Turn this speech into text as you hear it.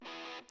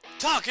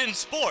Talkin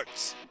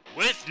Sports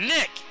with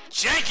Nick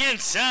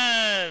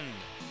Jenkinson.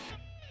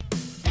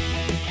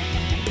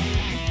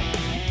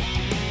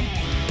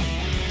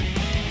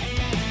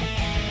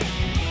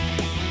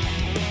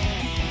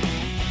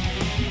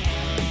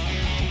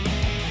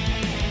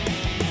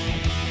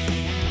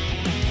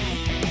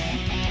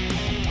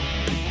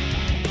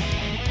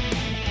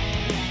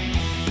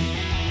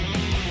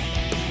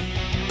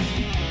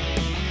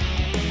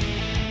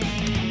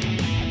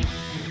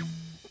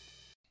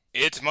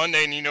 It's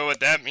Monday, and you know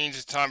what that means.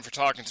 It's time for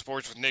Talkin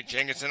Sports with Nick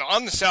Jenkinson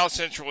on the South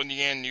Central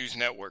Indiana News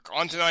Network.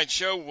 On tonight's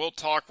show, we'll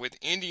talk with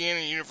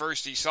Indiana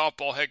University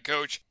softball head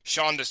coach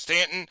Shonda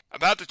Stanton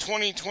about the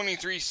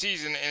 2023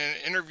 season in an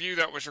interview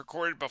that was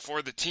recorded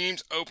before the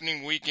team's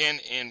opening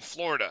weekend in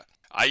Florida.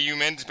 IU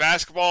men's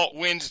basketball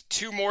wins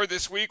 2 more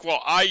this week,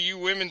 while IU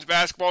women's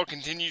basketball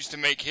continues to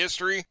make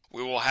history.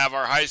 We will have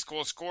our high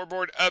school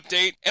scoreboard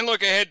update and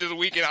look ahead to the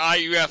week in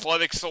IU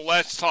athletics, so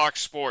let's talk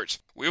sports.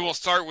 We will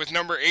start with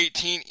number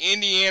 18,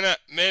 Indiana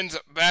men's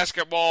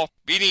basketball,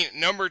 beating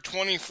number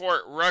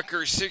 24,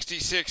 Rutgers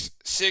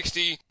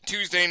 66-60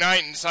 Tuesday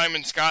night in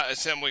Simon Scott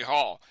Assembly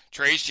Hall.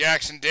 Trace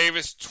Jackson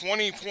Davis,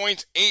 20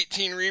 points,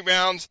 18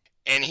 rebounds,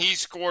 and he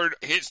scored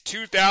his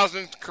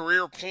 2,000th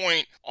career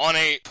point on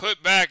a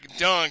putback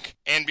dunk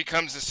and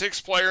becomes the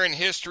 6th player in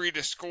history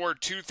to score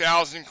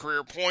 2,000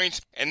 career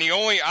points and the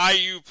only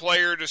IU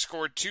player to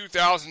score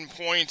 2,000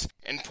 points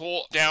and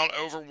pull down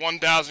over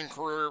 1,000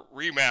 career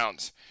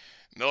rebounds.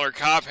 Miller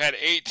Kopp had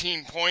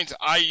 18 points.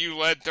 IU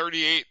led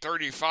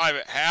 38-35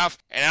 at half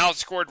and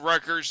outscored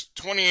Rutgers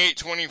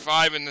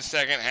 28-25 in the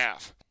second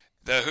half.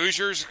 The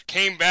Hoosiers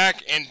came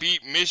back and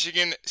beat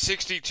Michigan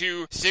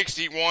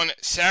 62-61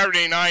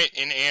 Saturday night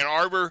in Ann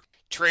Arbor.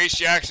 Trace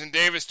Jackson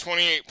Davis,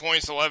 28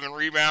 points, 11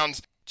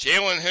 rebounds.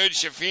 Jalen Hood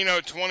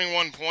Schifino,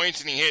 21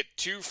 points, and he hit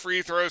 2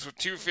 free throws with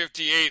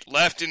 2:58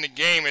 left in the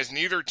game as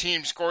neither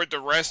team scored the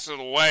rest of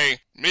the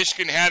way.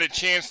 Michigan had a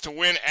chance to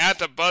win at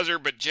the buzzer,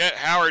 but Jet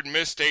Howard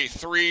missed a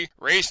 3.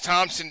 Race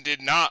Thompson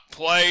did not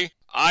play.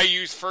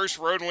 IU's first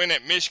road win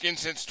at Michigan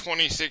since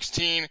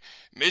 2016.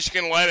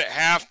 Michigan led at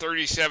half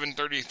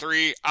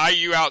 37-33.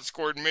 IU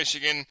outscored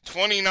Michigan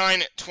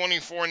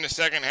 29-24 in the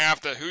second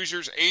half. The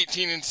Hoosiers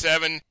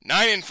 18-7,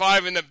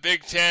 9-5 in the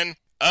Big Ten.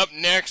 Up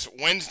next,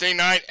 Wednesday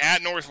night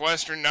at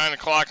Northwestern, 9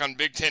 o'clock on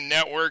Big Ten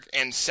Network.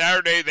 And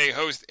Saturday they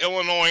host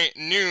Illinois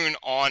noon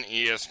on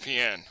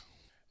ESPN.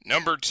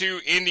 Number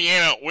 2,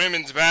 Indiana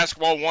women's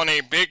basketball won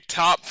a big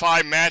top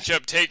 5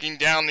 matchup, taking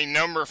down the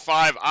number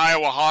 5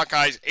 Iowa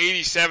Hawkeyes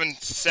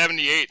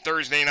 87-78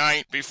 Thursday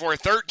night before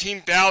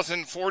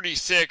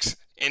 13,046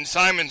 in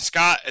Simon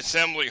Scott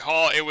Assembly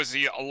Hall. It was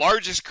the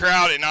largest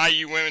crowd in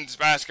IU women's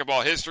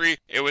basketball history.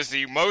 It was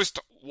the most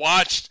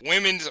watched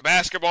women's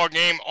basketball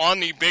game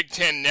on the Big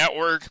Ten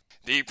Network.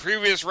 The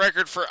previous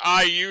record for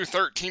IU,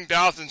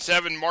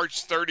 13,007,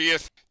 March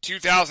 30th,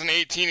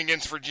 2018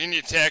 against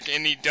Virginia Tech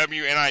in the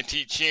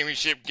WNIT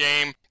championship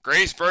game.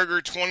 Grace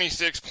Berger,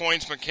 26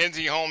 points.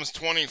 Mackenzie Holmes,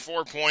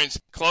 24 points.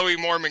 Chloe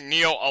Moore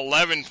McNeil,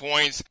 11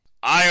 points.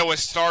 Iowa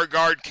star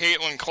guard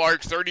Caitlin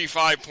Clark,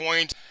 35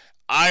 points.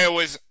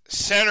 Iowa's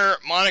center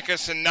Monica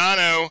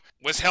Sinano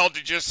was held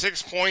to just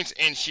 6 points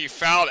and she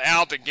fouled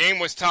out. The game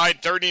was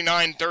tied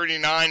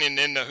 39-39, and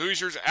then the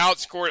Hoosiers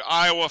outscored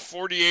Iowa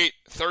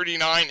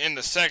 48-39 in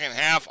the second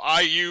half.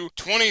 IU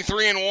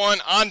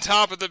 23-1 on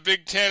top of the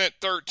Big Ten at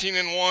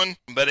 13-1,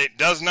 but it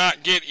does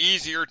not get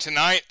easier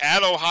tonight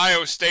at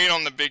Ohio State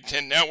on the Big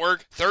Ten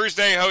Network.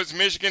 Thursday hosts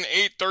Michigan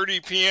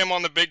 8:30 p.m.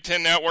 on the Big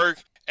Ten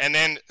Network. And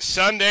then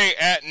Sunday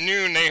at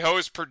noon, they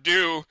host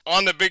Purdue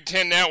on the Big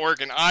Ten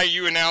Network. And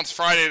IU announced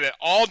Friday that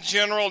all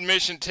general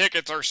admission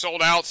tickets are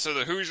sold out, so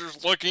the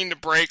Hoosiers looking to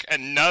break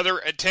another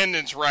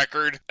attendance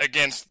record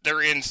against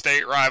their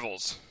in-state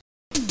rivals.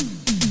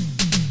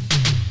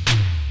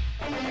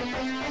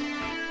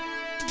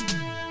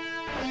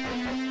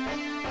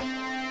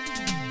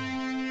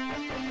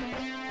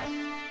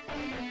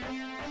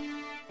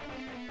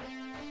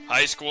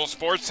 High school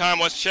sports time.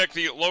 Let's check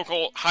the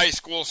local high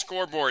school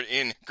scoreboard.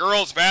 In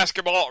girls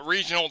basketball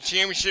regional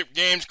championship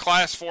games,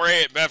 Class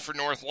 4A at Bedford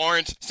North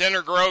Lawrence.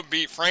 Center Grove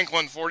beat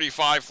Franklin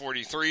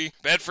 45-43.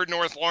 Bedford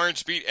North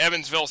Lawrence beat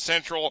Evansville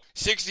Central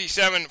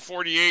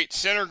 67-48.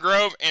 Center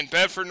Grove and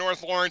Bedford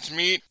North Lawrence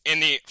meet in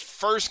the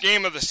first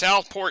game of the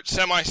Southport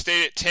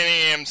semi-state at 10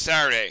 a.m.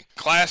 Saturday.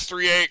 Class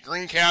 3A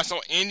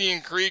Greencastle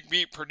Indian Creek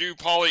beat Purdue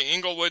Poly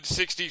Inglewood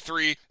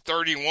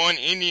 63-31.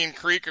 Indian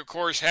Creek, of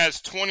course, has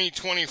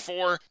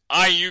 2024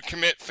 IU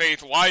commit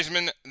Faith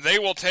Wiseman. They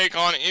will take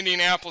on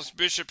Indianapolis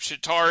Bishop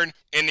Chatard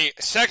in the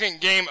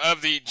second game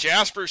of the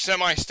Jasper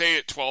semi-state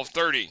at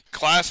 12:30.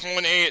 Class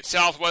 1A at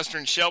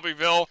Southwestern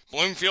Shelbyville.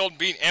 Bloomfield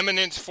beat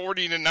Eminence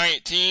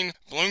 40-19.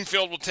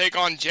 Bloomfield will take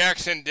on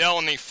Jackson Dell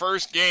in the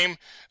first game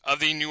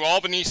of the New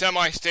Albany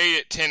semi-state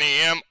at 10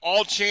 a.m.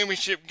 All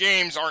championship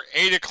games are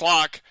 8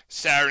 o'clock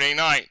Saturday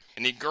night.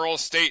 In the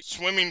girls' state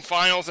swimming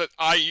finals at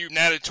IU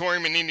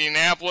Natatorium in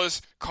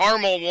Indianapolis,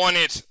 Carmel won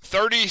its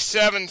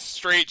 37th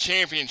straight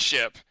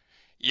championship.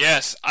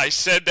 Yes, I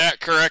said that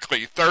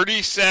correctly.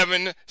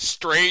 37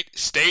 straight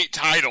state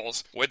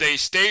titles with a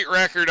state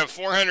record of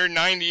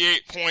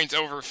 498 points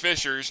over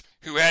Fishers,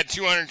 who had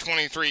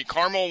 223.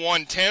 Carmel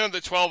won 10 of the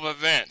 12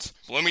 events.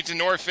 Bloomington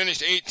North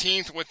finished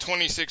 18th with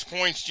 26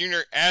 points.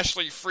 Junior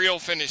Ashley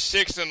Friel finished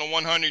 6th in the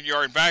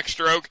 100-yard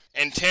backstroke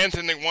and 10th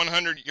in the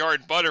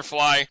 100-yard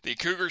butterfly. The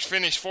Cougars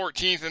finished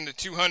 14th in the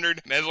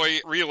 200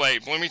 medley relay.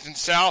 Bloomington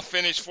South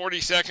finished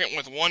 42nd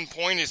with 1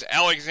 point as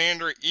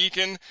Alexander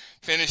Eakin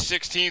finished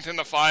 16th in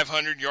the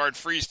 500-yard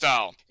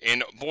freestyle.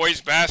 In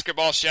boys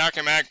basketball,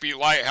 Shakamak beat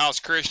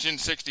Lighthouse Christian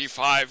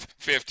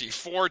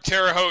 65-54.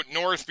 Terre Haute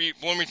North beat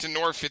Bloomington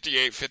North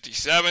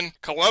 58-57.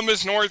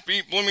 Columbus North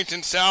beat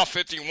Bloomington South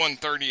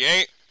 51-38.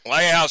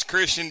 Lighthouse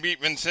Christian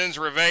beat Vincennes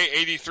Reveille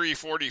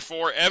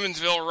 83-44.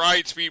 Evansville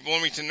Wrights beat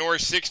Bloomington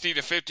North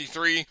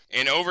 60-53.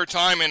 In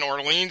overtime, and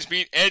Orleans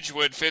beat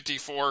Edgewood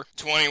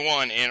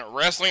 54-21. In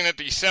wrestling at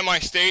the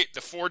semi-state,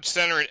 the Ford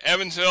Center in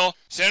Evansville,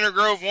 Center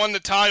Grove won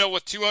the title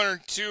with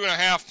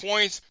 202.5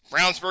 points.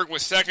 Brownsburg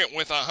was second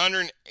with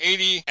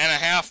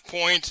 180.5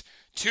 points.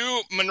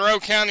 2 Monroe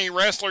County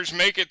wrestlers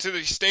make it to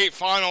the state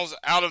finals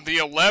out of the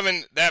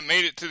 11 that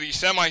made it to the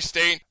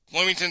semi-state.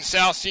 Bloomington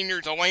South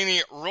senior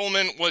Delaney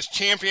Ruhlman was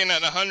champion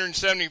at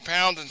 170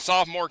 pounds, and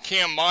sophomore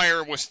Cam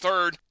Meyer was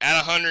third at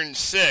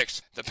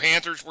 106. The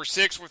Panthers were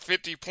 6th with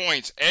 50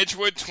 points.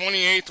 Edgewood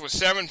 28th with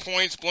 7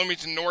 points.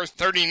 Bloomington North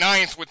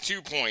 39th with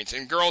 2 points.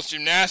 In girls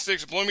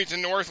gymnastics,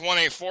 Bloomington North won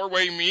a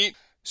 4-way meet,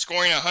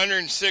 scoring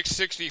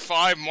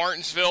 106.65.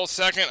 Martinsville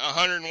second,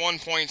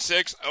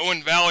 101.6.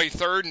 Owen Valley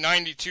third,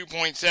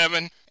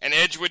 92.7. And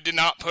Edgewood did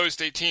not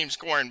post a team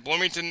score. And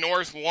Bloomington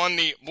North won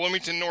the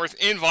Bloomington North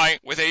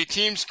Invite with a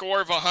team score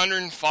of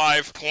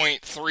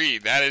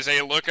 105.3. That is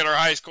a look at our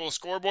high school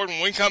scoreboard.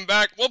 When we come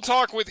back, we'll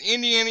talk with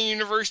Indiana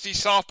University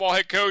softball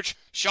head coach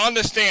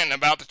Shonda Stanton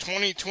about the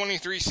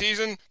 2023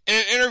 season in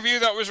an interview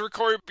that was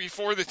recorded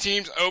before the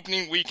team's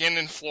opening weekend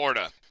in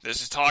Florida.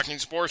 This is Talking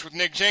Sports with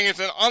Nick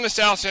Jenkinson on the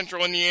South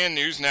Central Indiana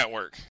News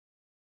Network.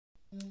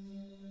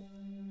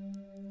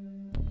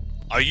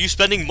 Are you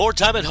spending more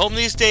time at home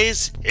these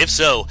days? If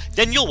so,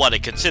 then you'll want to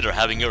consider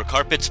having your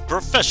carpets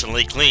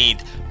professionally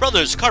cleaned.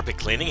 Brothers Carpet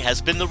Cleaning has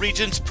been the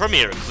region's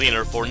premier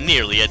cleaner for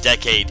nearly a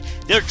decade.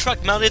 Their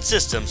truck-mounted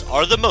systems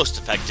are the most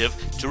effective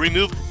to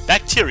remove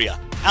bacteria,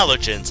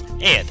 allergens,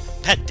 and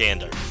pet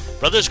dander.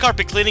 Brothers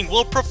Carpet Cleaning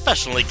will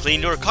professionally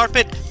clean your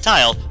carpet,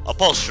 tile,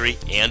 upholstery,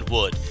 and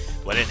wood.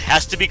 When it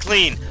has to be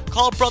clean,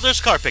 call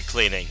Brothers Carpet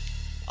Cleaning.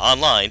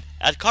 Online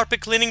at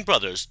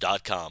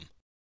carpetcleaningbrothers.com.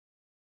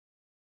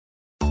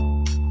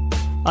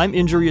 I'm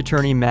injury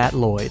attorney Matt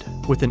Lloyd.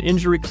 With an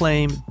injury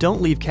claim,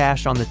 don't leave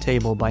cash on the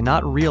table by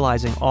not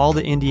realizing all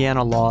the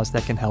Indiana laws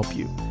that can help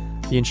you.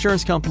 The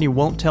insurance company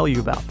won't tell you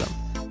about them,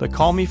 but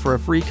call me for a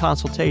free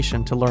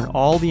consultation to learn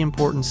all the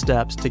important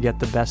steps to get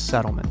the best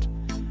settlement.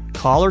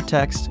 Call or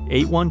text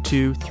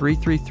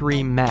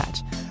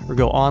 812-333-MATT or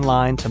go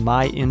online to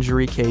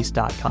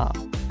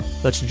myinjurycase.com.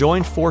 Let's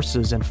join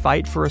forces and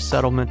fight for a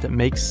settlement that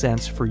makes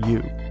sense for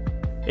you.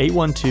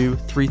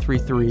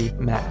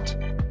 812-333-MATT.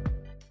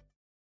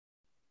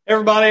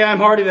 Everybody, I'm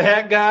Hardy the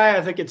Hat Guy.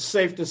 I think it's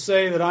safe to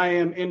say that I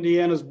am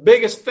Indiana's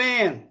biggest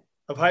fan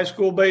of high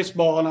school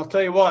baseball. And I'll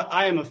tell you what,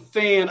 I am a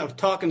fan of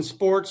Talking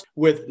Sports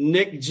with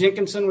Nick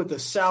Jenkinson with the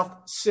South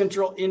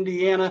Central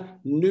Indiana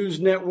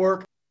News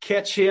Network.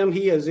 Catch him.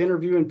 He is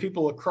interviewing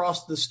people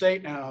across the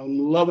state, and I'm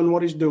loving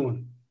what he's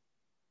doing.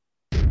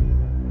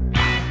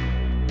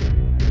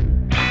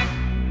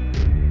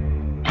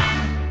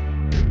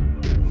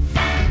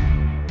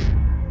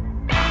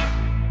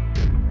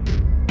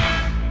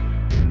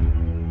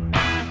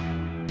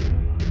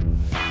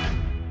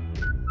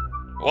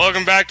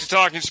 Welcome back to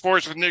Talking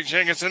Sports with Nick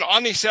Jenkinson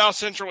on the South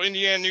Central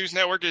Indiana News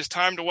Network. It's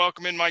time to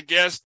welcome in my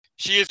guest.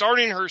 She is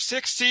starting her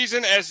 6th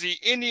season as the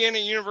Indiana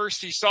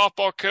University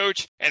softball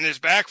coach and is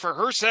back for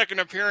her 2nd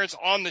appearance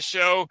on the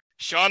show.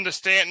 Shonda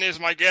Stanton is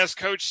my guest.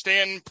 Coach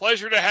Stanton,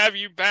 pleasure to have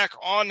you back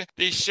on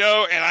the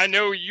show, and I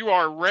know you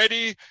are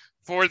ready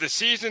for the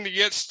season to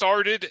get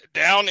started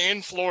down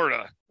in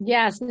Florida.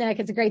 Yes, Nick,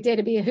 it's a great day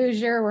to be a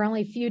Hoosier. We're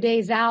only a few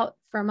days out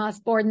from us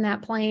boarding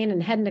that plane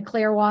and heading to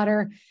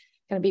Clearwater.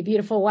 Going to be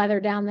beautiful weather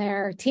down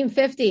there. Team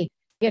 50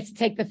 gets to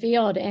take the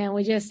field, and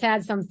we just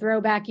had some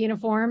throwback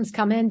uniforms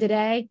come in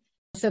today.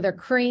 So they're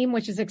cream,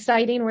 which is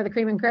exciting. We're the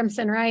cream and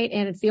crimson, right?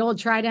 And it's the old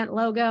Trident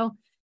logo.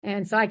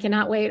 And so I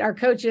cannot wait. Our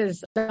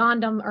coaches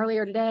donned them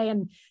earlier today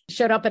and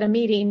showed up at a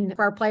meeting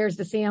for our players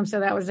to see them. So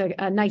that was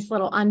a nice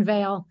little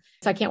unveil.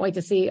 So I can't wait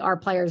to see our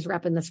players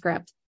repping the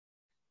script.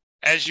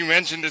 As you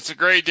mentioned, it's a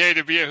great day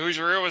to be a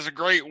Hoosier. It was a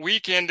great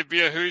weekend to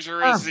be a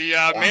Hoosier as the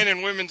men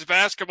and women's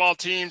basketball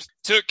teams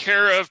took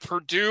care of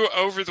Purdue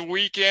over the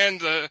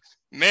weekend. The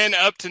men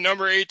up to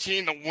number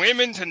 18, the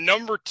women to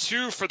number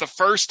 2 for the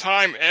first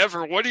time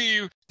ever. What do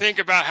you think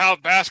about how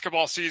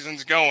basketball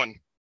season's going?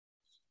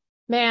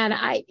 Man,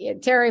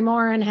 Terry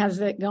Morin has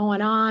it going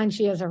on.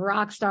 She is a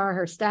rock star,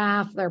 her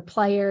staff, their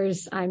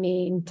players. I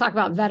mean, talk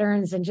about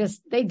veterans and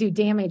just they do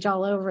damage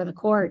all over the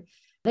court.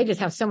 They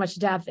just have so much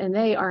depth, and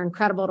they are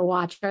incredible to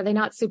watch. Are they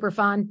not super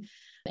fun?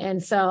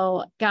 And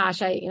so,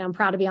 gosh, I'm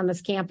proud to be on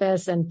this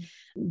campus and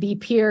be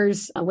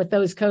peers with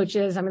those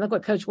coaches. I mean, look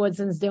what Coach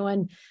Woodson's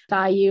doing,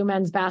 the IU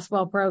men's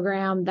basketball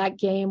program. That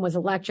game was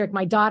electric.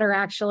 My daughter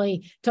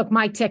actually took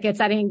my tickets.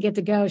 I didn't get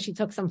to go. She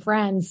took some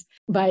friends,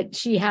 but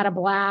she had a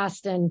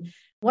blast. And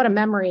what a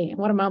memory,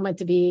 what a moment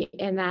to be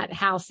in that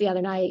house the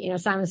other night.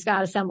 Simon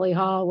Scott Assembly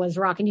Hall was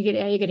rocking. You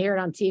could hear it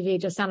on TV.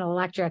 It just sounded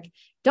electric.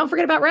 Don't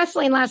forget about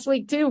wrestling last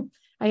week too.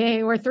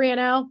 We're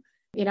 3-0.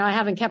 I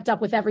haven't kept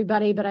up with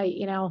everybody, but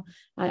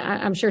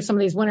I'm sure some of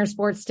these winter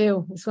sports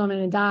too,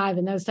 swimming and dive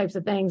and those types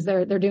of things,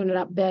 they're doing it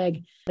up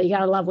big. But you got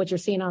to love what you're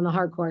seeing on the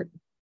hard court.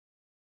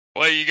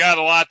 Well, you got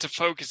a lot to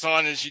focus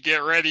on as you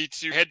get ready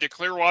to head to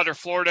Clearwater,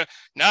 Florida,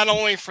 not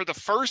only for the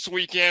first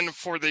weekend,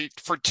 for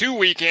 2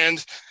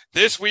 weekends.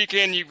 This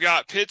weekend, you've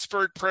got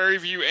Pittsburgh, Prairie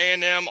View,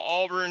 A&M,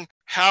 Auburn,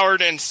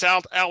 Howard, and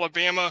South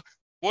Alabama.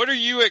 What are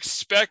you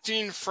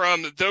expecting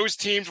from those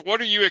teams?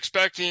 What are you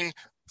expecting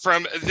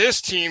from this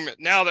team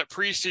now that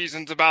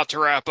preseason's about to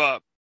wrap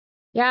up?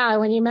 Yeah,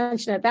 when you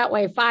mention it that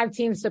way, 5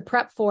 teams to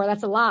prep for,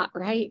 that's a lot,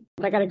 right?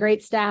 But I got a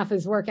great staff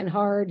who's working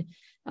hard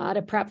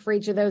to prep for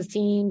each of those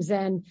teams.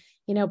 And,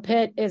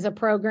 Pitt is a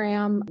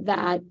program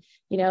that,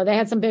 they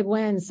had some big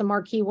wins, some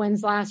marquee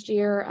wins last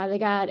year. They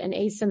got an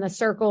ace in the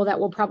circle that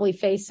we'll probably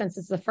face since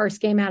it's the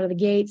first game out of the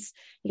gates.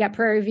 You got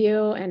Prairie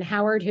View and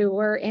Howard, who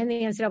were in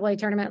the NCAA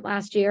tournament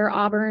last year,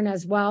 Auburn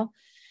as well.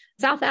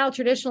 South Al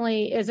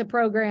traditionally is a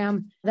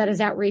program that is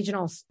at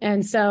regionals.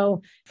 And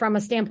so from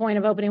a standpoint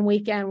of opening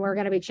weekend, we're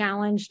going to be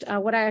challenged.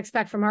 What I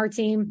expect from our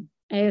team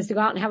is to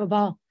go out and have a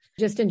ball,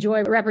 just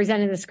enjoy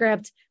representing the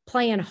script,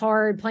 playing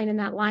hard, playing in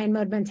that lion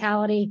mode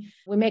mentality.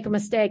 We make a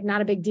mistake,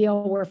 not a big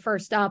deal. We're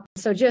first up.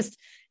 So just,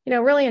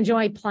 really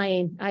enjoy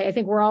playing. I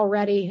think we're all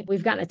ready.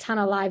 We've gotten a ton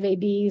of live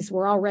ABs.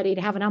 We're all ready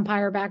to have an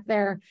umpire back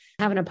there,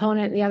 have an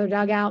opponent in the other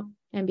dugout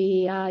and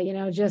be,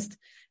 just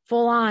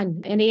full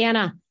on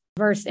Indiana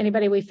versus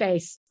anybody we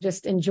face,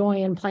 just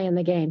enjoying playing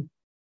the game.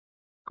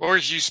 Of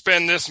course, you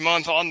spend this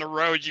month on the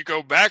road. You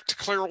go back to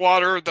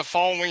Clearwater the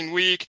following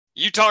week.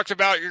 You talked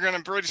about you're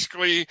going to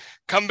basically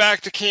come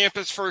back to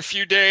campus for a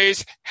few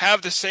days,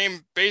 have the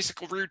same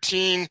basic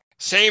routine,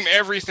 same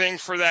everything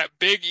for that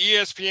big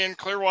ESPN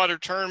Clearwater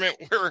tournament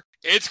where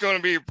it's going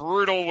to be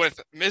brutal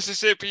with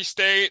Mississippi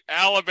State,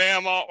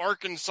 Alabama,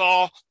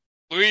 Arkansas,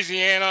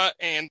 Louisiana,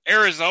 and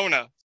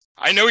Arizona.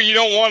 I know you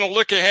don't want to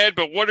look ahead,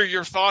 but what are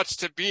your thoughts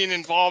to being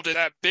involved in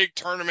that big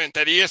tournament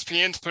that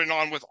ESPN's putting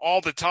on with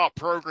all the top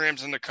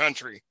programs in the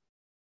country?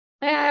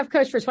 I've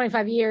coached for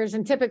 25 years,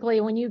 and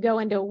typically when you go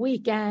into a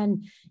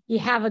weekend, you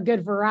have a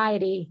good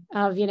variety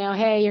of,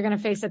 hey, you're going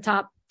to face a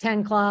top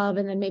 10 club,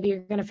 and then maybe you're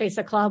going to face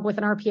a club with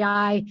an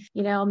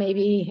RPI,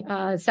 maybe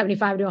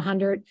 75 to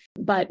 100.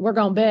 But we're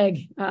going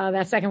big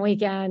that second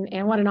weekend,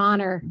 and what an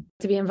honor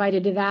to be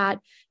invited to that.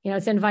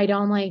 It's invite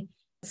only.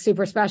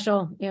 Super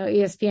special.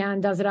 ESPN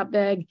does it up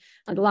big,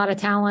 a lot of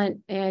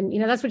talent. And,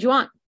 that's what you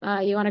want.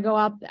 You want to go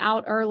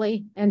out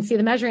early and see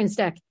the measuring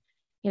stick.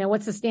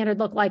 What's the standard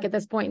look like at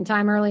this point in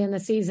time early in the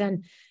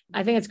season?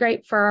 I think it's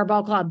great for our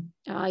ball club.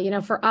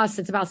 For us,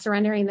 it's about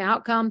surrendering the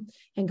outcome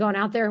and going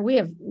out there. We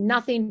have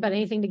nothing but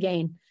anything to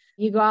gain.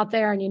 You go out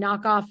there and you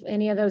knock off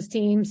any of those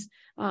teams.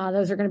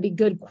 Those are going to be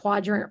good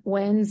quadrant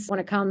wins when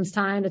it comes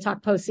time to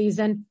talk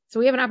postseason. So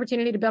we have an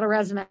opportunity to build a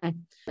resume.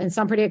 And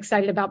so I'm pretty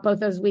excited about both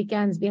those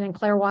weekends being in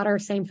Clearwater,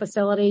 same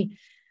facility.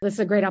 This is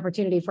a great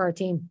opportunity for our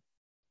team.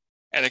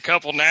 And a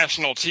couple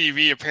national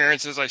TV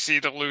appearances. I see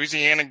the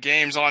Louisiana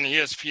games on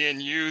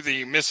ESPNU,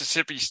 the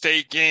Mississippi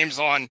State games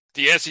on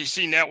the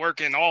SEC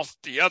network, and all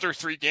the other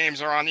 3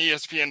 games are on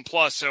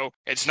ESPN+. So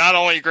it's not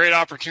only a great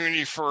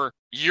opportunity for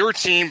your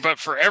team, but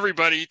for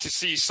everybody to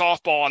see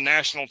softball on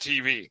national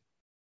TV.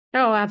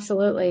 Oh,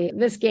 absolutely.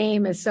 This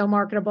game is so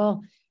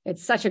marketable.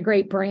 It's such a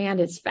great brand.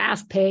 It's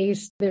fast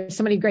paced. There's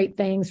so many great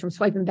things, from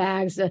swiping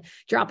bags to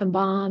dropping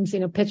bombs,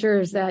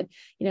 pitchers that,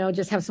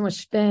 just have so much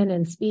spin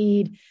and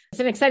speed. It's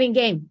an exciting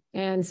game.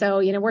 And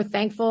so, we're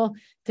thankful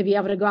to be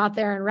able to go out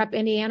there and rep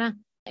Indiana,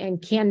 and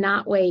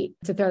cannot wait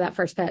to throw that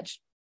first pitch.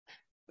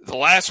 The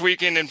last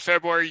weekend in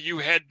February, you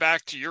head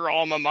back to your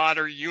alma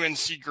mater,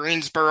 UNC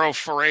Greensboro,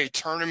 for a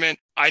tournament.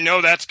 I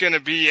know that's going to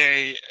be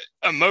a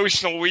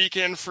emotional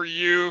weekend for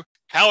you.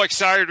 How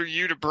excited are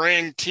you to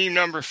bring team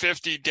number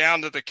 50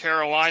 down to the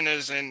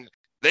Carolinas, and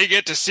they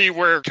get to see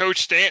where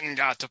Coach Stanton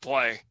got to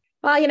play?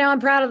 Well,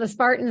 I'm proud of the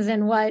Spartans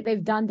and what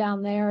they've done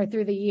down there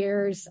through the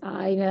years.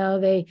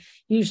 They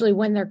usually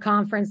win their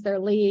conference, their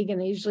league,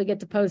 and they usually get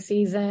to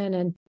postseason,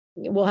 and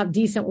we'll have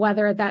decent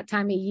weather at that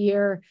time of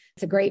year.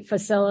 It's a great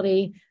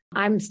facility.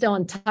 I'm still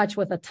in touch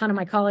with a ton of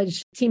my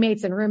college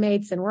teammates and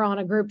roommates, and we're on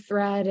a group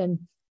thread, and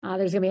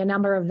there's going to be a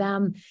number of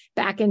them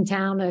back in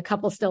town. A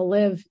couple still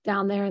live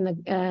down there in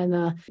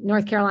the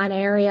North Carolina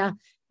area.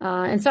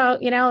 And so,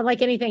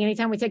 like anything,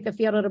 anytime we take the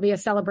field, it'll be a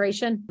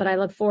celebration, but I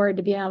look forward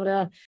to being able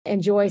to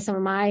enjoy some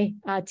of my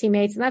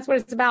teammates. And that's what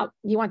it's about.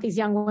 You want these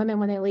young women,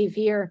 when they leave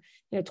here,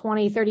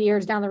 20, 30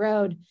 years down the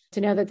road,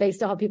 to know that they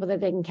still have people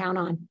that they can count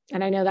on.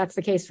 And I know that's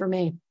the case for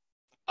me.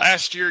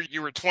 Last year,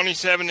 you were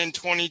 27 and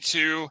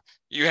 22.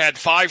 You had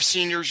 5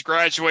 seniors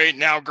graduate.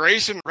 Now,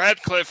 Grayson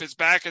Radcliffe is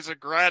back as a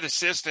grad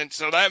assistant,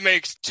 so that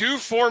makes 2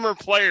 former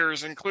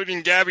players,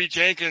 including Gabby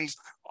Jenkins,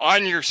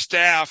 on your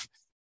staff.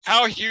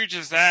 How huge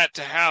is that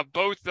to have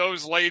both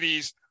those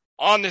ladies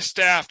on the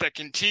staff that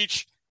can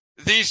teach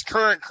these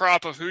current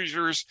crop of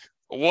Hoosiers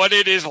what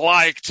it is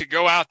like to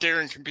go out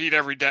there and compete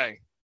every day?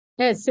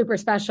 It's super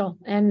special.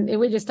 And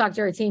we just talked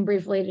to our team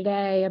briefly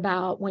today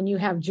about when you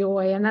have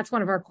joy, and that's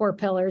one of our core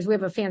pillars. We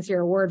have a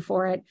fancier word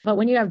for it, but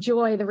when you have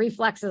joy, the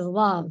reflex is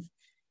love.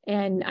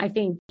 And I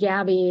think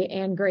Gabby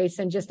and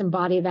Grayson just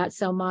embody that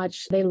so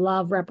much. They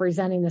love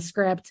representing the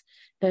script.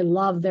 They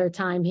love their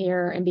time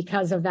here. And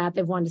because of that,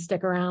 they've wanted to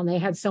stick around. They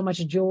had so much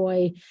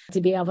joy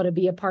to be able to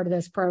be a part of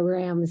this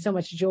program and so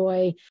much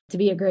joy to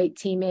be a great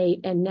teammate.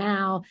 And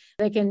now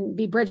they can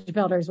be bridge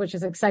builders, which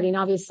is exciting.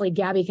 Obviously,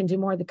 Gabby can do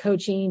more of the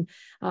coaching.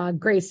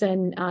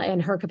 Grayson, in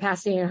her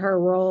capacity and her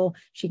role,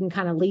 she can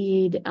kind of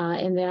lead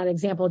in that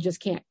example,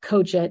 just can't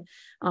coach it.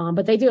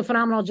 But they do a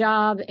phenomenal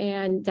job.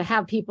 And to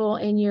have people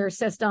in your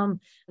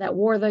system that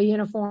wore the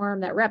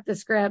uniform, that rep the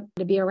script,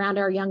 to be around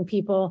our young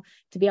people,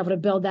 to be able to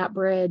build that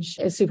bridge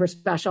is super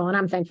special. And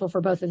I'm thankful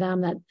for both of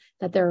them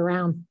that they're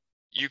around.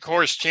 Of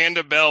course,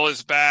 Shonda Bell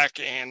is back,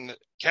 and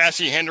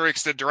Cassie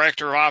Hendricks, the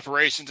director of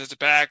operations, is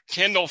back.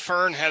 Kendall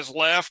Fern has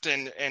left,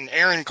 and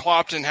Aaron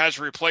Clopton has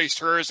replaced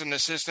her as an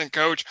assistant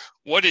coach.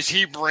 What does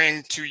he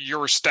bring to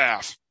your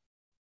staff?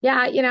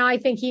 Yeah, I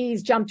think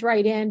he's jumped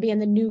right in being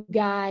the new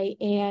guy,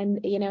 and,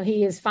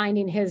 he is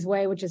finding his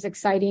way, which is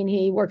exciting.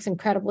 He works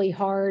incredibly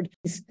hard.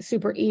 He's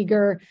super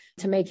eager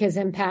to make his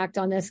impact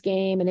on this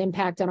game and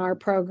impact on our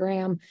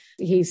program.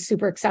 He's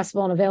super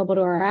accessible and available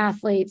to our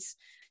athletes.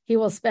 He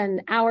will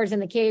spend hours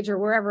in the cage or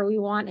wherever we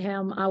want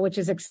him, which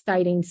is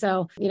exciting.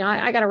 So,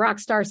 I got a rock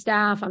star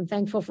staff. I'm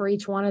thankful for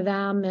each one of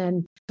them.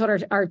 And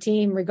our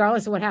team,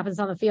 regardless of what happens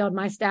on the field,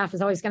 my staff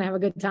is always going to have a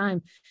good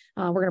time.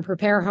 We're going to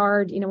prepare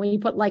hard. When you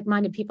put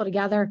like-minded people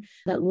together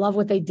that love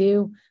what they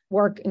do,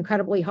 work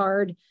incredibly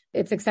hard,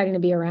 it's exciting to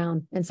be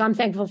around. And so I'm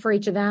thankful for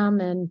each of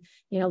them and,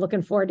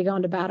 looking forward to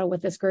going to battle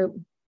with this group.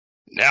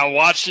 Now,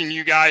 watching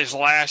you guys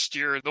last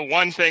year, the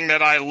one thing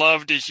that I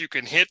loved is you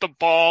can hit the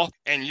ball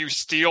and you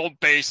steal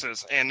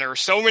bases. And there are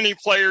so many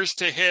players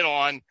to hit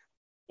on.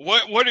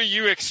 What are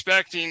you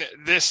expecting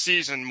this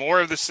season?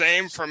 More of the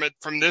same from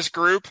this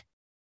group?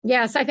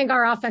 Yes, I think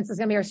our offense is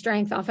going to be our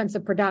strength,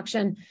 offensive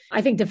production.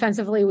 I think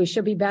defensively we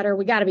should be better.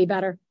 We got to be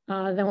better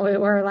than we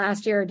were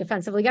last year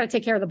defensively. We got to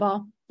take care of the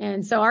ball.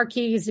 And so our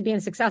keys to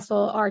being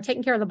successful are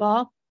taking care of the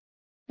ball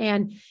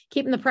and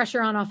keeping the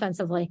pressure on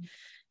offensively.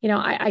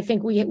 I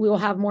think we will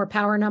have more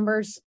power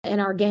numbers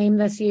in our game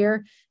this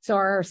year. So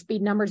our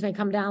speed numbers may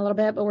come down a little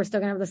bit, but we're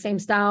still going to have the same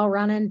style,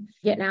 running,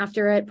 getting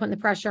after it, putting the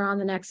pressure on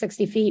the next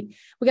 60 feet.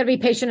 We got to be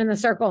patient in the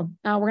circle.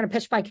 We're going to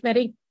pitch by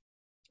committee.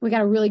 We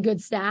got a really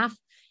good staff.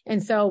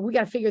 And so we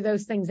got to figure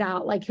those things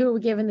out. Like, who are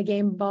we giving the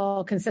game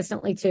ball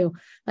consistently to?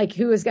 Like,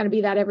 who is going to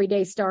be that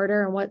everyday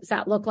starter and what's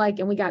that look like?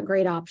 And we got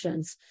great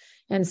options.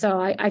 And so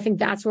I think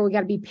that's where we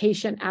got to be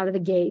patient out of the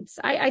gates.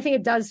 I think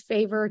it does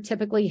favor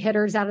typically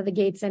hitters out of the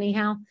gates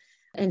anyhow.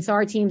 And so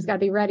our team's got to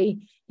be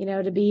ready,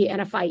 to be in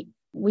a fight.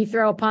 We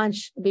throw a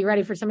punch, be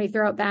ready for somebody to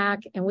throw it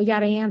back, and we got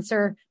to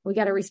answer. We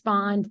got to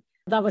respond.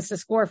 I'd love us to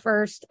score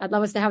first. I'd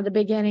love us to have the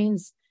big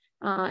innings.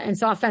 And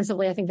so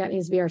offensively, I think that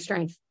needs to be our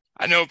strength.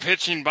 I know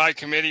pitching by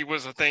committee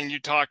was a thing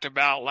you talked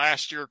about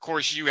last year. Of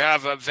course, you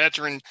have a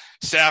veteran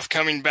staff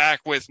coming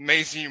back with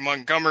Macy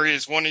Montgomery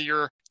as one of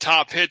your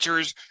top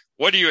pitchers.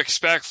 What do you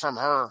expect from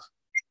her?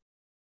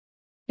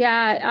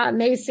 Yeah,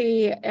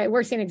 Macy,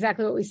 we're seeing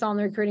exactly what we saw in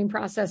the recruiting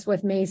process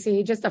with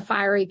Macy, just a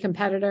fiery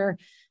competitor.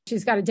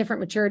 She's got a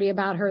different maturity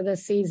about her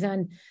this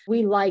season.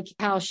 We like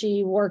how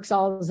she works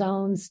all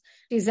zones.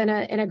 She's in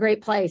a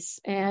great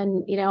place.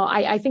 And,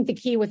 I think the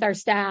key with our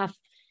staff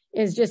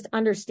is just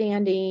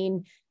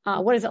understanding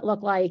what does it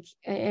look like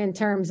in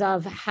terms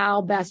of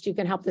how best you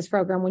can help this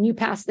program. When you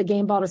pass the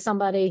game ball to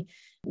somebody,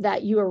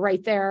 that you are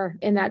right there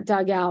in that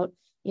dugout,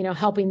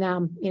 helping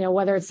them,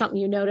 whether it's something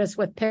you notice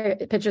with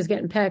pitchers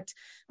getting picked,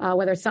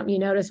 whether it's something you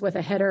notice with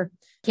a hitter.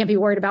 Can't be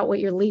worried about what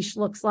your leash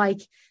looks like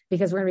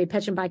because we're going to be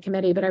pitching by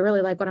committee. But I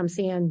really like what I'm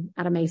seeing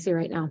out of Macy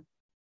right now.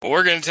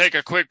 We're going to take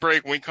a quick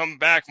break. When we come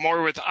back,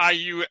 more with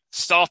IU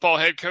softball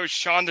head coach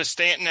Shonda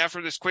Stanton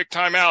after this quick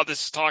timeout.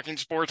 This is Talking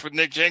Sports with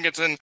Nick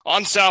Jenkinson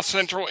on South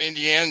Central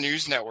Indiana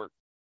News Network.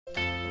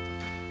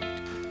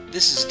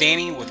 This is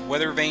Danny with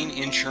Weathervane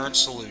Insurance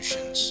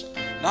Solutions.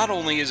 Not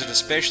only is it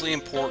especially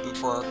important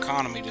for our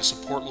economy to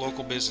support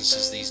local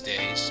businesses these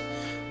days,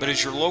 but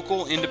as your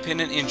local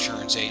independent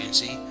insurance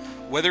agency,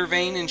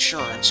 Weathervane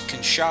Insurance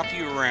can shop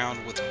you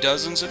around with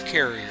dozens of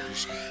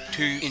carriers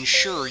to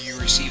ensure you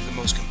receive the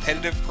most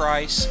competitive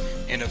price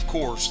and, of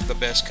course, the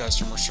best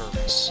customer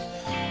service.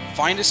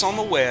 Find us on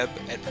the web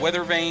at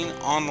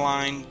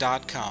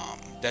weathervaneonline.com.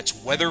 That's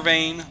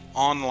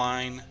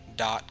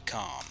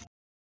weathervaneonline.com.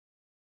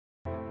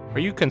 Are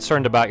you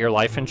concerned about your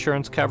life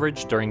insurance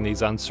coverage during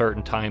these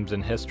uncertain times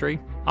in history?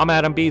 I'm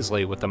Adam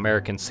Beasley with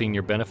American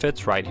Senior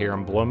Benefits right here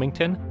in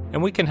Bloomington.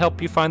 and we can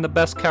help you find the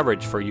best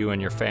coverage for you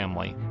and your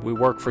family. We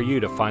work for you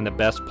to find the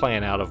best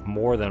plan out of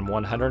more than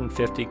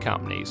 150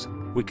 companies.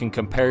 We can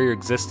compare your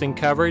existing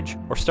coverage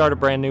or start a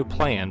brand new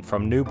plan.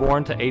 From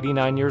newborn to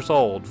 89 years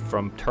old,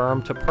 from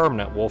term to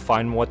permanent, we'll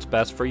find what's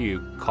best for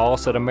you. Call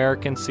us at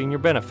American Senior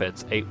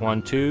Benefits,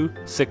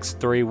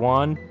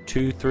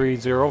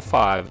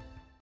 812-631-2305.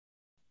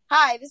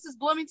 Hi, this is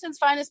Bloomington's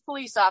finest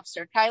police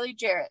officer, Kylie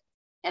Jarrett,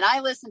 and I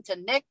listen to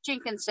Nick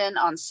Jenkinson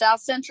on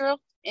South Central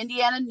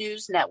Indiana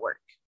News Network.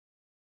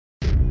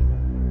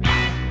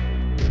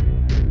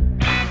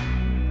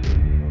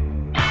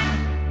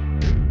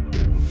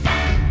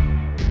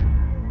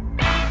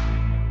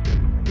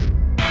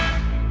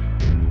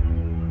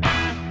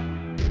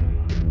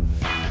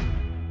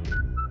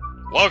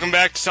 Welcome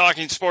back to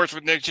Talking Sports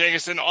with Nick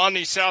Jenkinson on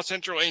the South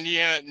Central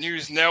Indiana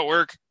News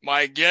Network.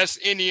 My guest,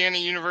 Indiana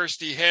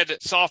University head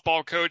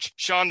softball coach,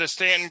 Shonda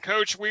Stanton.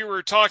 Coach, we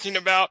were talking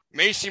about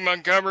Macy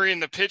Montgomery and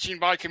the pitching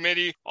by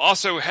committee.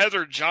 Also,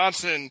 Heather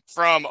Johnson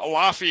from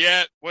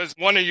Lafayette was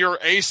one of your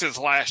aces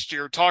last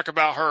year. Talk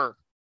about her.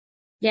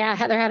 Yeah,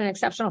 Heather had an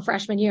exceptional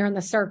freshman year in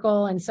the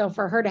circle. And so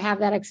for her to have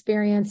that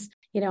experience,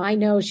 I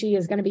know she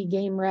is going to be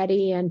game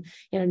ready and,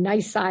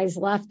 nice size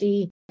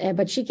lefty.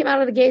 But she came out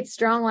of the gate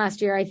strong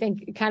last year. I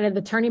think kind of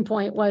the turning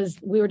point was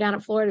we were down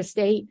at Florida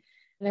State.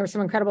 And there were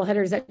some incredible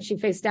hitters that she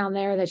faced down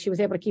there that she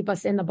was able to keep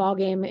us in the ball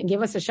game and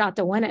give us a shot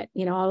to win it,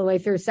 all the way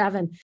through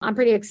 7. I'm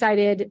pretty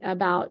excited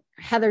about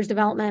Heather's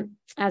development,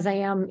 as I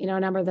am, a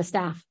number of the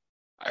staff.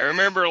 I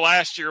remember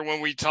last year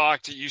when we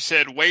talked, you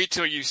said, wait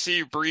till you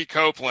see Bree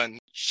Copeland.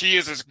 She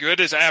is as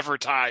good as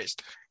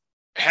advertised.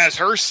 Has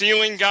her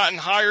ceiling gotten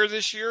higher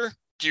this year?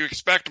 Do you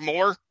expect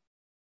more?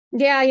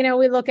 Yeah,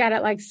 we look at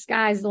it like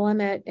sky's the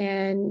limit,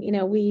 and,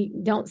 we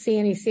don't see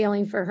any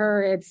ceiling for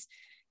her. It's,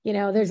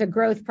 there's a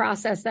growth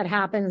process that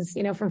happens,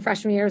 from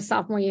freshman year to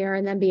sophomore year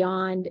and then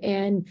beyond.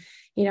 And,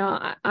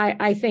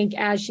 I think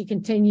as she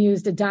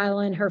continues to dial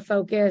in her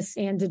focus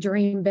and to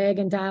dream big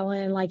and dial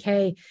in like,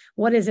 hey,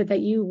 what is it that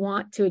you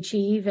want to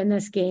achieve in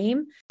this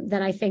game?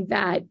 Then I think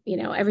that,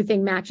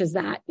 everything matches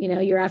that,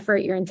 your effort,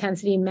 your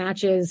intensity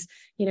matches,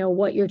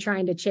 what you're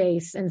trying to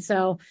chase. And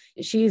so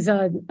she's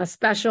a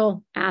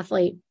special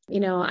athlete.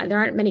 There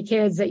aren't many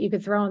kids that you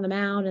could throw on the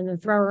mound and then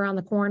throw her around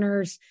the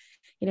corners.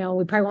 We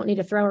probably won't need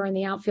to throw her in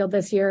the outfield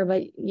this year,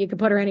 but you could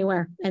put her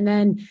anywhere. And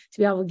then to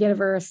be able to give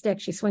her a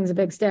stick, she swings a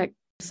big stick.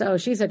 So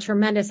she's a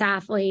tremendous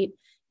athlete.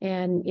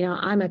 And,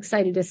 I'm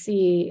excited to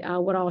see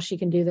what all she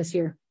can do this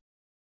year.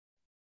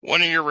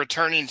 One of your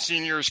returning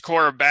seniors,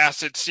 Cora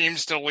Bassett,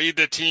 seems to lead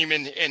the team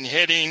in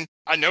hitting.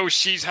 I know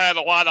she's had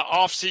a lot of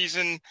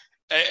offseason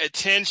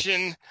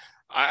attention.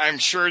 I'm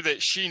sure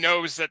that she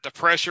knows that the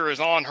pressure is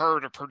on her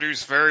to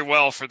produce very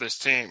well for this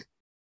team.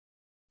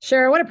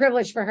 Sure. What a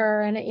privilege for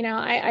her. And,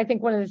 I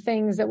think one of the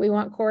things that we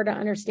want Cora to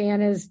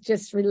understand is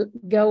just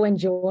go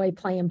enjoy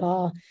playing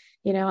ball.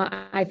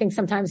 I think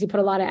sometimes you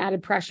put a lot of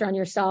added pressure on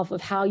yourself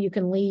of how you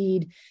can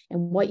lead and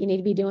what you need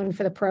to be doing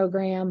for the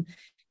program.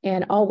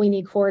 And all we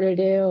need Cora to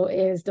do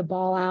is to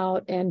ball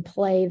out and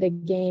play the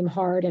game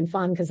hard and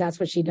fun, because that's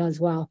what she does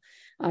well.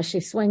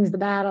 She swings the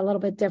bat a little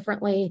bit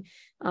differently.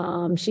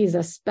 She's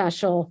a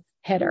special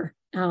hitter.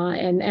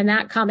 And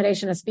that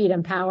combination of speed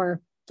and power,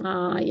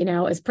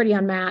 is pretty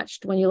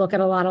unmatched when you look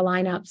at a lot of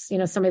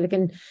lineups, somebody that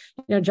can,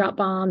 drop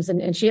bombs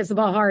and she hits the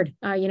ball hard.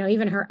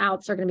 Even her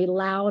outs are going to be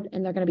loud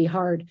and they're going to be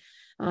hard.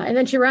 And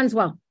then she runs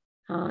well.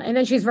 And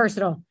then she's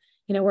versatile.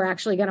 We're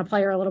actually going to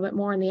play her a little bit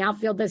more in the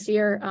outfield this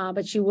year,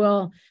 but she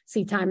will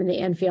see time in the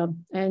infield.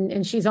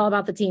 And she's all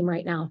about the team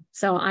right now.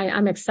 So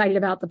I'm excited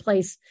about the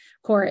place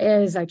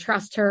Cora is. I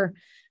trust her.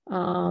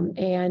 I'm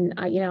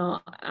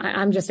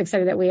just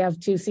excited that we have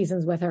 2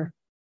 seasons with her.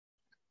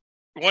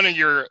 One of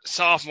your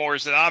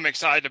sophomores that I'm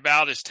excited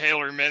about is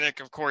Taylor Minnick.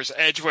 Of course,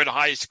 Edgewood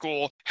High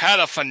School had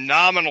a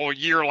phenomenal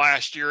year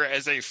last year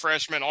as a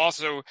freshman.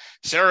 Also,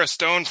 Sarah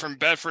Stone from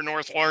Bedford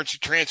North Lawrence, who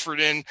transferred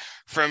in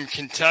from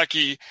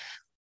Kentucky.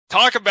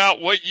 Talk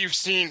about what you've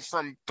seen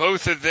from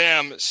both of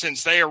them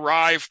since they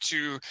arrived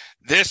to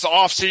this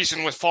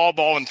offseason with fall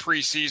ball and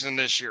preseason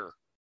this year.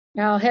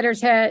 Well,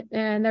 hitters hit,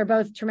 and they're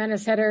both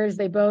tremendous hitters.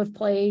 They both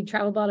played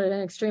travel ball at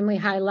an extremely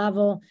high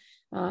level,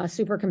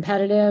 super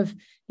competitive.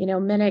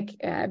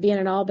 Minnick being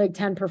an all Big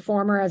Ten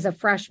performer as a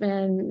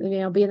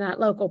freshman, being that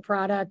local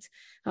product,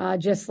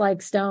 just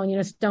like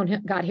Stone.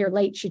 Stone got here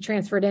late. She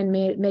transferred in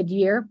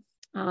mid-year.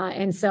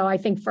 And so I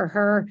think for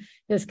her,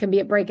 this can be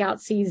a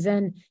breakout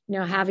season,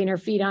 having her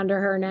feet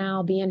under her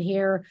now, being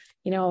here,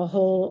 a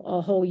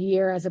whole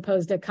year as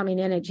opposed to coming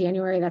in at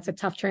January. That's a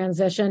tough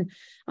transition.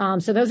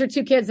 So those are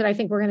 2 kids that I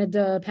think we're going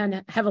to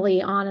depend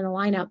heavily on in the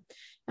lineup.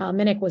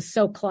 Minnick was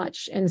so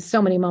clutch in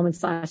so many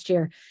moments last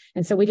year.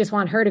 And so we just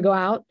want her to go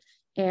out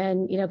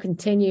and,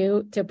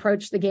 continue to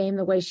approach the game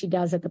the way she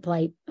does at the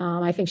plate.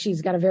 I think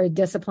she's got a very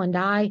disciplined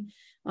eye.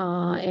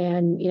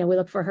 And we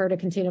look for her to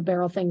continue to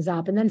barrel things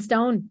up. And then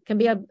Stone can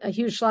be a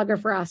huge slugger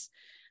for us.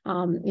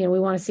 We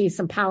want to see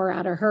some power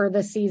out of her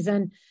this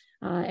season.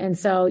 And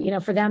so,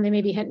 for them, they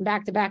may be hitting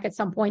back to back at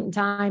some point in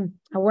time,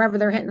 wherever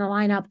they're hitting the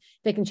lineup,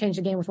 they can change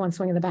the game with one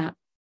swing of the bat.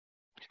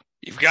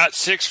 You've got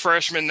 6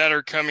 freshmen that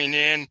are coming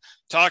in.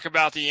 Talk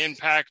about the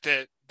impact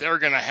that they're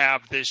going to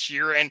have this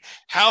year, and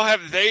how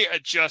have they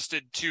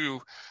adjusted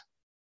to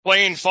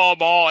playing fall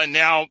ball and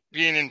now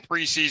being in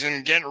preseason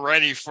and getting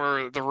ready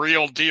for the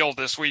real deal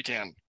this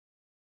weekend?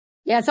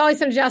 Yeah, it's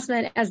always an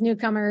adjustment as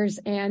newcomers,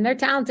 and they're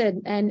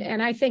talented.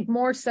 And I think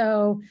more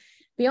so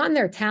beyond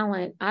their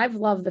talent, I've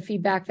loved the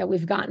feedback that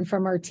we've gotten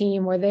from our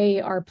team where they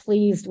are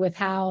pleased with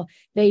how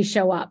they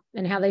show up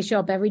and how they show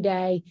up every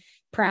day,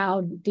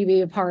 proud to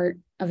be a part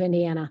of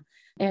Indiana.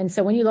 And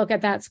so when you look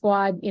at that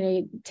squad,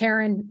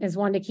 Taryn is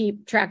one to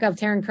keep track of.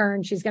 Taryn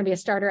Kern, she's going to be a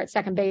starter at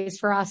second base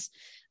for us.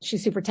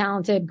 She's super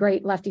talented,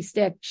 great lefty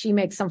stick. She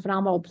makes some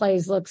phenomenal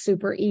plays look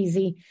super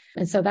easy.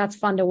 And so that's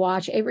fun to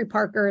watch. Avery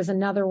Parker is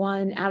another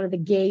one out of the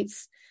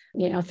gates,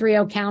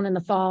 3-0 count in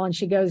the fall, and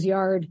she goes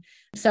yard.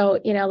 So,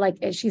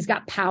 she's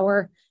got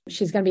power.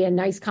 She's going to be a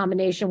nice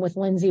combination with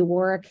Lindsay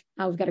Warwick.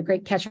 We've got a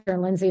great catcher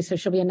in Lindsay, so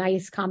she'll be a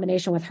nice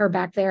combination with her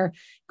back there.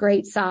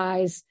 Great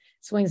size,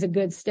 swings a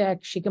good stick.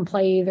 She can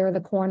play either of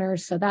the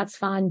corners, so that's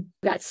fun.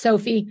 We've got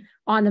Sophie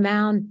on the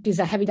mound. She's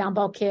a heavy down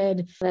ball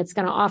kid that's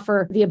going to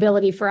offer the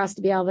ability for us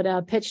to be able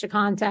to pitch to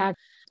contact.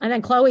 And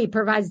then Chloe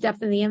provides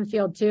depth in the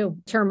infield too.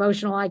 Her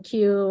emotional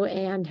IQ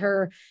and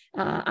her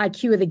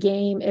IQ of the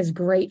game is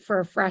great for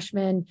a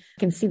freshman. You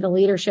can see the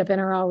leadership in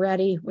her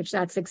already, which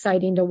that's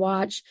exciting to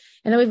watch.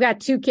 And then we've got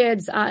 2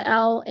 kids,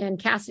 Elle and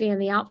Cassidy in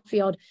the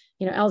outfield.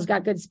 Elle's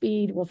got good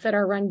speed, will fit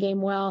our run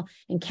game well.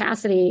 And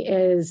Cassidy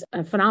is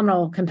a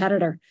phenomenal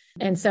competitor.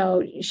 And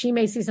so she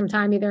may see some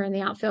time either in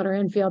the outfield or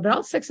infield, but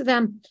all 6 of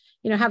them,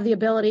 have the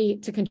ability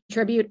to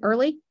contribute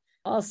early.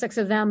 All 6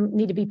 of them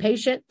need to be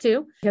patient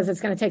too, because it's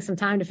going to take some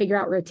time to figure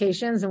out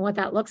rotations and what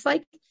that looks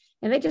like.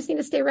 And they just need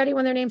to stay ready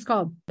when their name's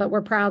called. But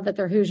we're proud that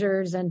they're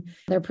Hoosiers and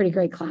they're a pretty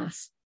great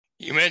class.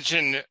 You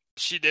mentioned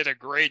she did a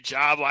great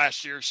job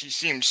last year. She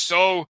seemed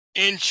so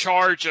in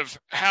charge of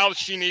how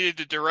she needed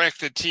to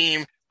direct the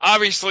team.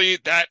 Obviously,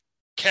 that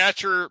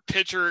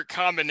catcher-pitcher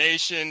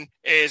combination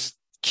is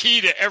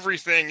key to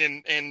everything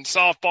in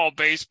softball,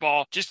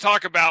 baseball. Just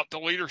talk about the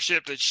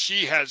leadership that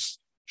she has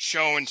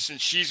shown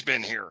since she's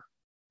been here.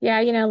 Yeah,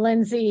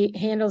 Lindsay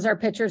handles our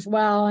pitchers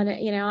well. And,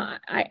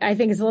 I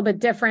think it's a little bit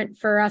different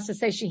for us to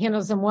say she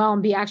handles them well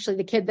and be actually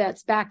the kid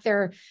that's back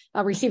there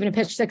receiving a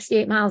pitch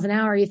 68 miles an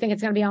hour. You think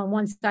it's going to be on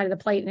one side of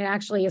the plate, and it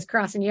actually is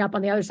crossing you up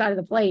on the other side of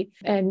the plate.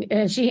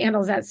 And she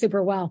handles that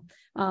super well.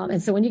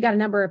 And so when you got a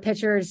number of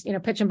pitchers,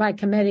 pitching by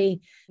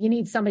committee, you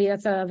need somebody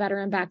that's a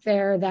veteran back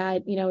there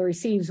that,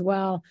 receives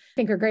well. I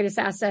think her greatest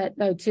asset,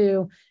 though,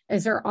 too,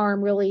 is her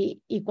arm really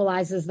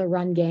equalizes the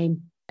run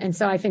game. And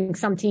so I think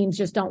some teams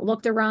just don't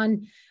look to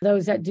run.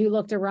 Those that do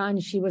look to run,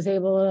 she was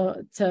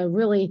able to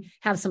really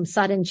have some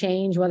sudden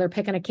change, whether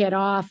picking a kid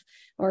off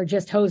or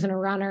just hosing a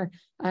runner.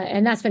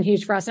 And that's been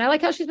huge for us. And I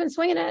like how she's been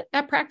swinging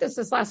at practice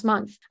this last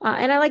month.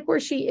 And I like where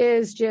she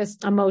is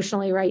just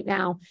emotionally right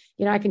now.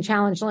 I can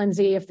challenge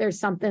Lindsay if there's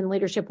something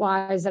leadership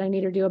wise that I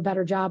need her to do a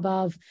better job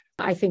of.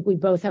 I think we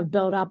both have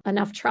built up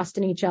enough trust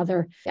in each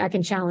other. I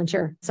can challenge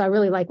her. So I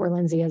really like where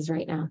Lindsay is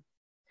right now.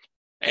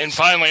 And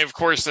finally, of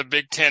course, the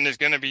Big Ten is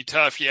going to be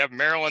tough. You have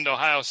Maryland,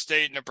 Ohio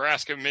State,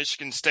 Nebraska,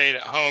 Michigan State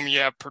at home.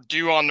 You have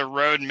Purdue on the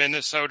road,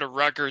 Minnesota,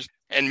 Rutgers,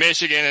 and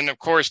Michigan. And, of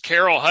course,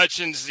 Carol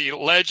Hutchins, the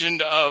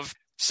legend of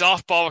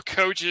softball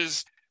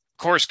coaches,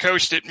 of course,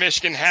 coached at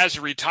Michigan, has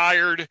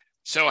retired.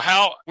 So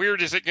how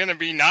weird is it going to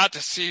be not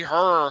to see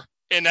her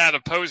in that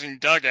opposing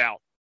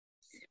dugout?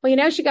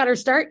 Well, she got her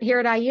start here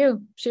at IU.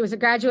 She was a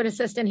graduate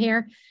assistant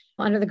here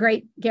under the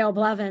great Gail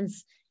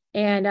Blevins.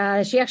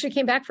 And she actually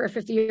came back for a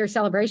 50-year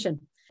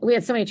celebration. We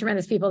had so many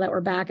tremendous people that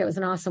were back. It was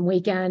an awesome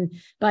weekend.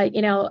 But,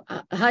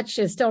 Hutch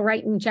is still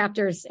writing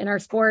chapters in our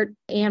sport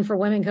and for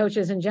women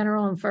coaches in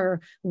general and for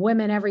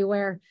women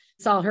everywhere.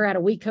 Saw her at a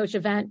week coach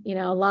event.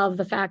 Love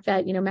the fact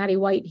that, Maddie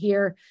White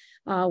here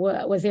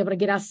was able to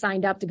get us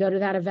signed up to go to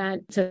that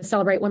event to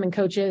celebrate women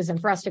coaches and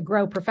for us to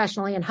grow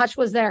professionally. And Hutch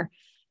was there.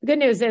 The good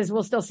news is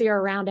we'll still see her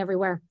around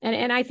everywhere.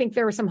 And I think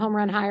there were some home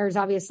run hires,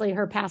 obviously,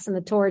 her passing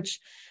the torch.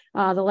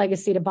 The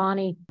legacy to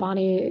Bonnie.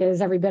 Bonnie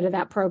is every bit of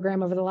that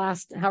program over the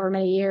last however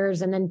many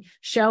years. And then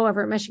Show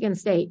over at Michigan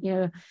State,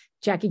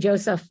 Jackie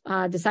Joseph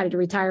decided to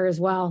retire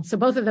as well. So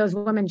both of those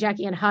women,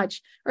 Jackie and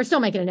Hutch, are still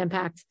making an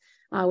impact,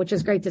 which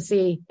is great to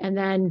see. And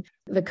then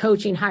the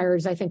coaching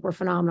hires, I think, were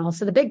phenomenal.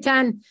 So the Big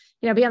Ten,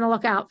 be on the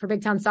lookout for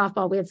Big Ten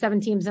softball. We had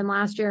 7 teams in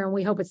last year, and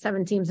we hope it's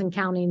 7 teams and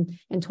counting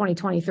in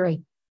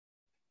 2023.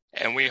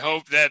 And we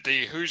hope that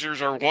the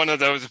Hoosiers are one of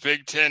those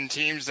Big Ten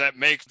teams that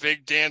make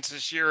big dance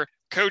this year.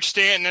 Coach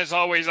Stanton, as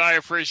always, I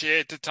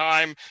appreciate the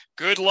time.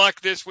 Good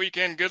luck this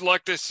weekend. Good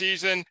luck this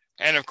season.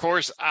 And, of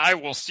course, I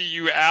will see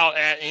you out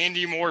at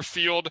Andy Moore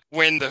Field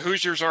when the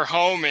Hoosiers are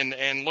home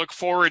and look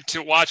forward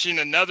to watching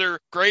another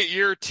great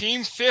year.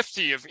 Team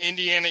 50 of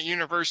Indiana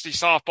University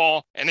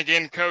softball. And,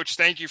 again, Coach,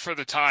 thank you for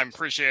the time.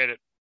 Appreciate it.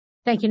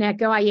 Thank you, Nick.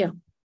 Go IU.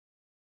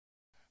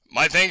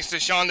 My thanks to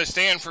Shonda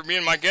Stanton for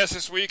being my guest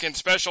this week, and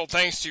special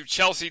thanks to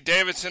Chelsea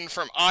Davidson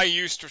from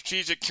IU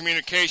Strategic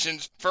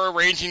Communications for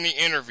arranging the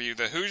interview.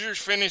 The Hoosiers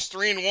finished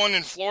 3-1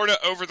 in Florida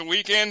over the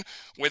weekend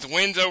with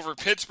wins over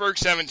Pittsburgh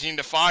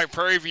 17-5,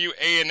 Prairie View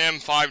A&M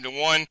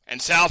 5-1,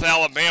 and South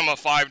Alabama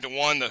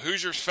 5-1. The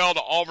Hoosiers fell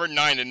to Auburn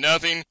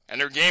 9-0,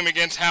 and their game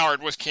against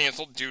Howard was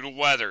canceled due to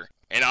weather.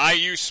 In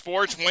IU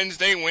sports,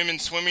 Wednesday,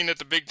 women's swimming at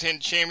the Big Ten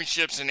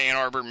Championships in Ann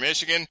Arbor,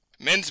 Michigan.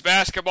 Men's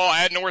basketball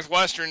at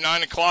Northwestern,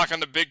 9 o'clock on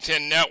the Big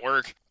Ten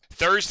Network.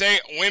 Thursday,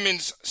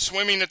 women's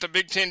swimming at the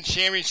Big Ten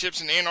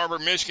Championships in Ann Arbor,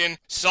 Michigan.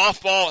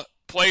 Softball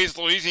plays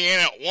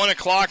Louisiana at 1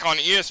 o'clock on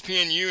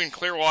ESPNU in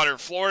Clearwater,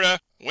 Florida.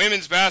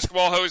 Women's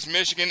basketball hosts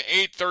Michigan,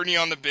 8:30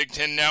 on the Big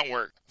Ten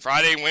Network.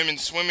 Friday,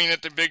 women's swimming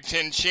at the Big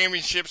Ten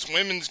Championships.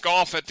 Women's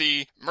golf at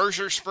the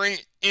Mercer Spring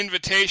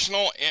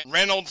Invitational at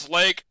Reynolds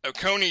Lake,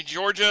 Oconee,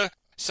 Georgia.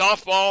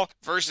 Softball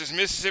versus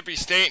Mississippi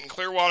State in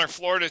Clearwater,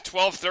 Florida,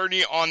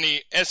 12:30 on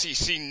the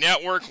SEC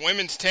Network.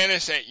 Women's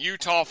tennis at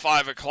Utah,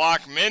 5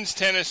 o'clock. Men's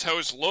tennis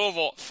hosts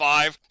Louisville at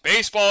 5.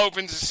 Baseball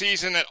opens the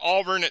season at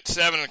Auburn at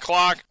 7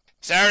 o'clock.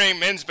 Saturday,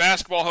 men's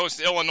basketball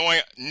hosts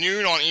Illinois,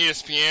 noon on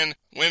ESPN.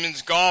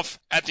 Women's golf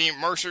at the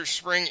Mercer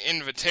Spring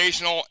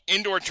Invitational.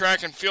 Indoor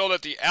track and field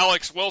at the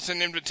Alex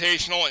Wilson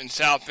Invitational in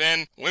South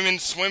Bend.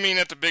 Women's swimming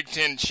at the Big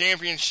Ten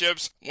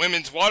Championships.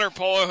 Women's water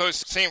polo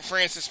hosts St.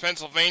 Francis,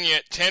 Pennsylvania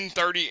at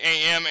 10:30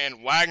 a.m.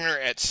 and Wagner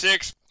at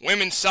 6.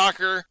 Women's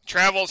soccer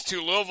travels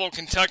to Louisville,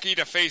 Kentucky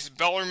to face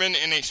Bellarmine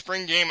in a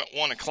spring game at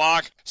 1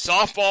 o'clock.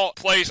 Softball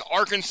plays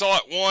Arkansas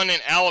at 1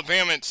 and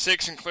Alabama at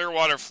 6 in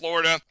Clearwater,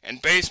 Florida. And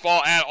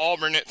baseball at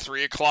Auburn at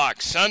 3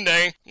 o'clock.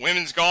 Sunday,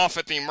 women's golf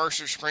at the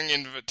Mercer Spring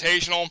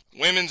Invitational.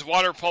 Women's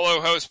water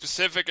polo hosts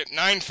Pacific at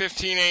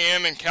 9:15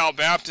 a.m. and Cal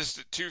Baptist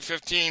at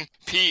 2:15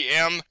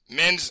 p.m.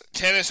 Men's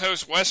tennis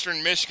hosts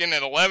Western Michigan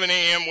at 11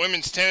 a.m.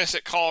 Women's tennis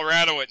at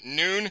Colorado at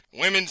noon.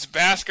 Women's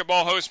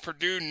basketball hosts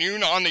Purdue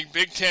noon on the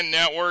Big Ten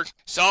Network.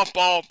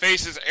 Softball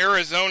faces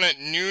Arizona at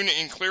noon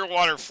in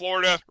Clearwater,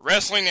 Florida.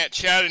 Wrestling at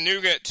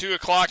Chattanooga at 2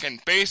 o'clock.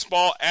 And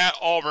baseball at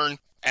Auburn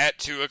at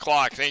 2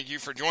 o'clock. Thank you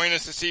for joining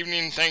us this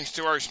evening. Thanks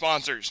to our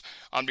sponsors.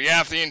 On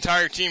behalf of the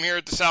entire team here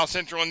at the South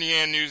Central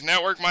Indiana News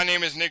Network, my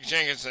name is Nick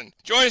Jenkinson.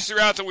 Join us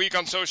throughout the week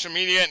on social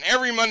media and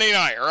every Monday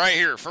night right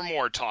here for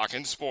more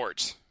Talkin'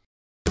 Sports.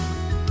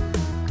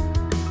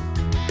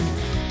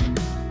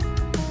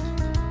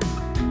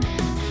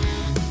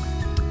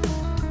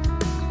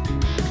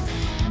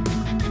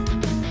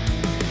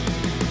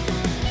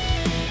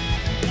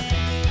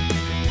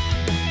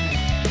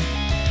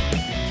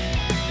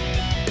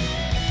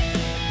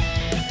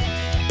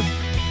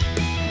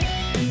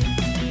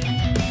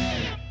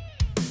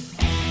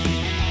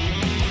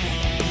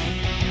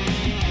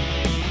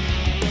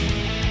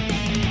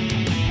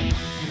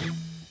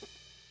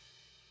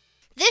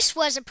 This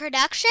was a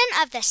production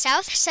of the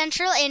South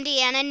Central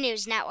Indiana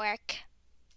News Network.